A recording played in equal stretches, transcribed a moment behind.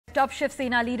top Shiv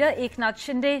Sena leader Eknath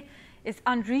Shinde is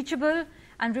unreachable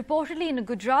and reportedly in a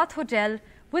Gujarat hotel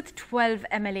with 12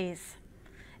 MLAs.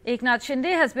 Eknath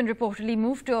Shinde has been reportedly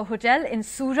moved to a hotel in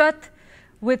Surat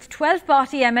with 12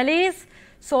 party MLAs.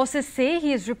 Sources say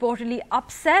he is reportedly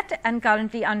upset and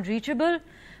currently unreachable.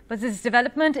 But this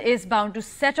development is bound to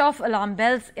set off alarm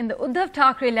bells in the Uddhav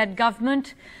Thackeray-led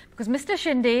government because Mr.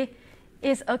 Shinde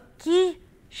is a key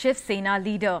Shiv Sena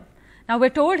leader. Now, we're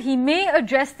told he may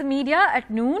address the media at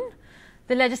noon.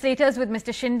 The legislators with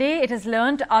Mr. Shinde, it has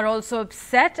learnt, are also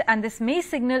upset, and this may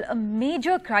signal a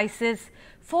major crisis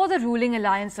for the ruling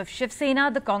alliance of Shiv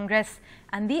Sena, the Congress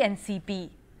and the NCP.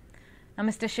 Now,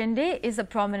 Mr. Shinde is a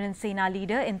prominent Sena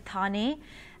leader in Thane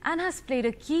and has played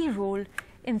a key role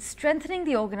in strengthening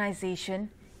the organization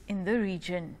in the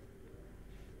region.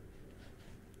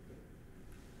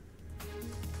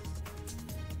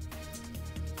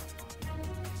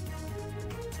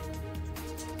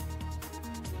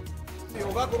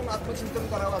 Yoga करून आत्मचिंतन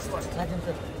करावं असं वाटतं.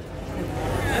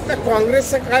 आता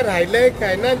काँग्रेसचं काय राहिलंय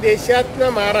काय ना देशात ना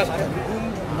महाराष्ट्रात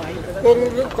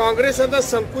काँग्रेस आता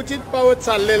संकुचित पावत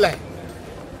चाललेला आहे.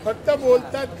 फक्त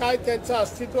बोलतात काय त्यांचं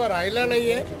अस्तित्व राहिलं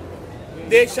नाहीये.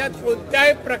 देशात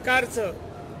कोणत्याही प्रकारचं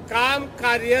काम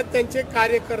कार्य त्यांचे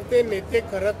कार्यकर्ते नेते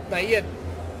करत नाहीयेत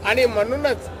आणि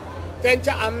म्हणूनच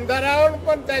त्यांच्या आमदारांवर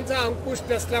पण त्यांचा अंकुश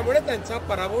नसल्यामुळे त्यांचा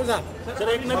पराभव झाला. तर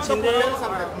एकनाथ शिंदे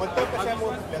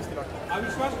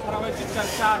अविश्वास ठरावाची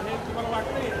चर्चा आहे तुम्हाला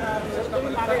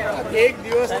वाटतं एक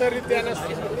दिवस तरी त्यांना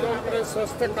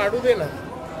स्वस्त काढू दे ना.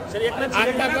 सर एकनाथ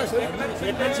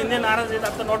शिंदे नाराज आहेत,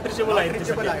 आता नॉट रिचेबल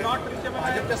आहेत.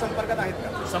 भाजपच्या संपर्कात आहेत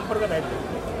का? संपर्कात आहेत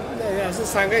नाही असं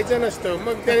सांगायचं नसतं.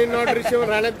 मग त्यांनी नॉट रिचेबल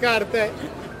राहण्यात काय अर्थ आहे?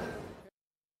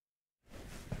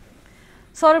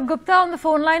 Saurabh Gupta on the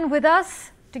phone line with us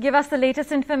to give us the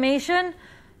latest information.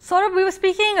 Saurabh, we were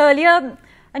speaking earlier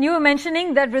and you were mentioning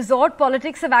that resort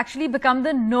politics have actually become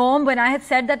the norm when I had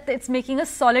said that it's making a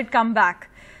solid comeback.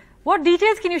 What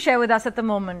details can you share with us at the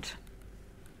moment?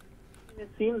 It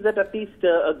seems that at least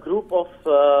a group of a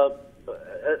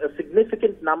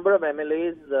significant number of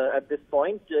MLAs at this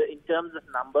point, in terms of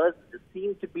numbers, seem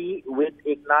to be with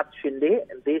Eknath Shinde,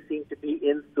 and they seem to be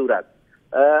in Surat.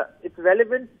 It's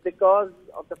relevant because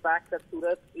of the fact that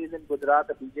Surat is in Gujarat,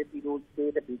 a BJP-ruled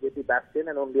state, a BJP bastion,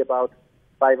 and only about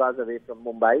 5 hours away from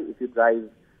Mumbai if you drive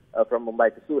from Mumbai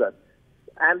to Surat.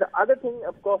 And the other thing,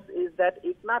 of course, is that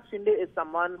Eknath Shinde is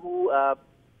someone who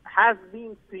has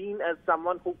been seen as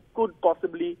someone who could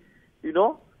possibly,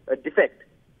 defect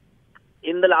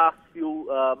in the last few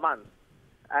months.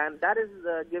 And that is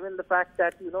given the fact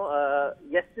that,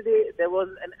 yesterday there was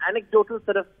an anecdotal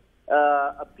sort of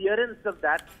appearance of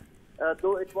that,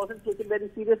 though it wasn't taken very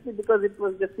seriously because it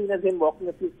was just seen as him walking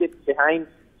a few steps behind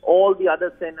all the other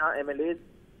Sena MLAs.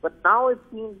 But now it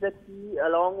seems that he,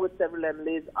 along with several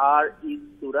MLAs, are in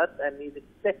Surat and is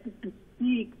expected to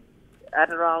speak at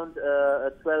around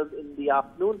 12 in the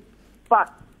afternoon. But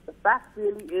the fact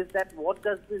really is that what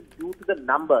does this do to the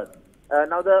numbers?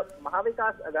 Now the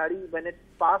Mahavikas Aghadi, when it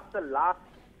passed the last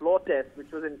floor test,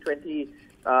 which was in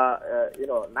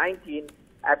 2019,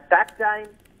 at that time,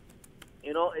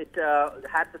 it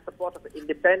had the support of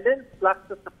independents plus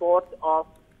the support of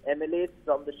MLAs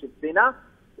from the Shiv Sena,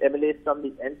 MLAs from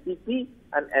the NCP,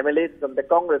 and MLAs from the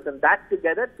Congress, and that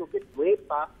together took it way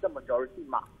past the majority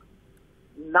mark.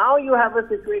 Now you have a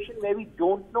situation where we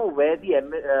don't know where the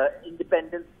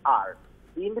independents are.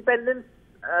 The independents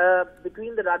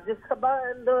between the Rajya Sabha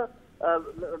and the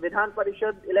Vidhan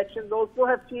Parishad elections also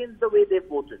have changed the way they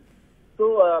voted. So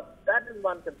that is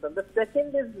one concern. The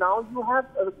second is now you have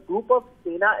a group of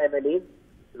Sena MLAs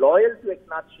loyal to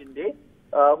Eknath Shinde,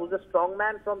 who's a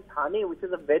strongman from Thane, which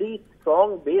is a very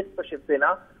strong base for Shiv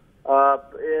Sena,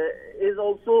 is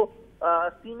also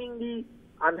seemingly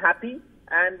unhappy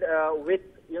and with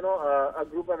a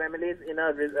group of MLAs in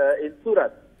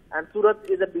Surat. And Surat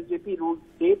is a BJP-ruled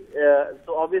state,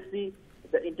 so obviously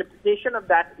the interpretation of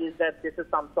that is that this is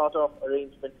some sort of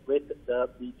arrangement with the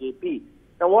BJP.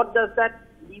 Now, what does that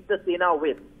leave the Sena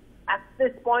with? At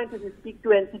this point, if you speak to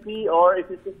NCP or if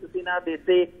you speak to Sena, they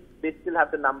say they still have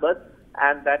the numbers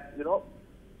and that, of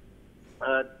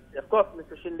course,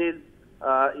 Mr. Shinde's,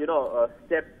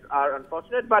 steps are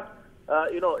unfortunate, but,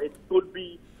 it could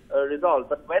be resolved.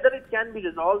 But whether it can be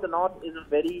resolved or not is a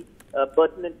very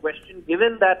pertinent question,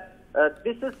 given that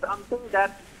this is something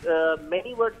that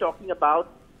many were talking about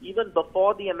even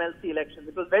before the MLC elections.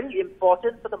 It was very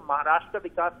important for the Maharashtra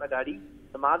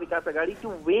Mahavikas Aghadi, to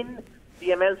win the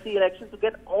MLC election, to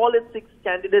get all its 6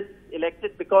 candidates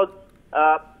elected, because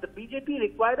the BJP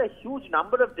required a huge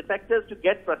number of defectors to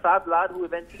get Prasad Lad, who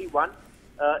eventually won,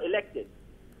 elected.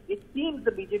 it seems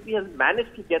the BJP has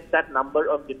managed to get that number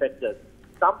of defectors.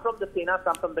 Some from the Sena,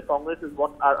 some from the Congress is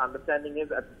what our understanding is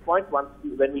at this point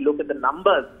when we look at the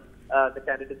numbers the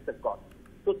candidates have got.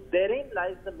 So therein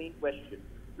lies the main question.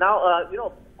 Now,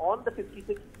 on the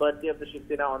 56th birthday of the Shiv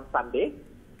Sena on Sunday,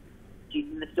 Chief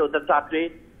Minister Uddhav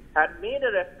Thackeray had made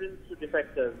a reference to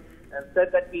defectors and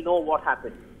said that we know what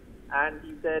happened. And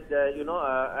he said, we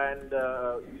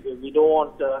don't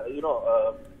want,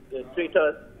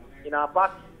 traitors in our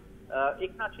party.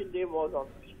 Eknath Shinde was on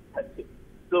speech that day.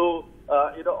 So,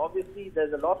 obviously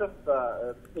there's a lot of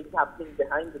things happening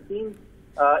behind the scenes.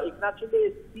 Eknath Shinde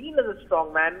is seen as a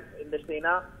strong man in the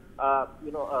Sena.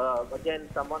 Again,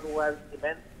 someone who has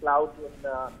immense clout in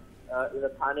the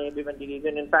Thane Bhiwandi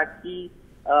region. In fact, he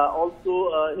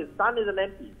also his son is an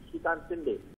MP, Eknath Shinde.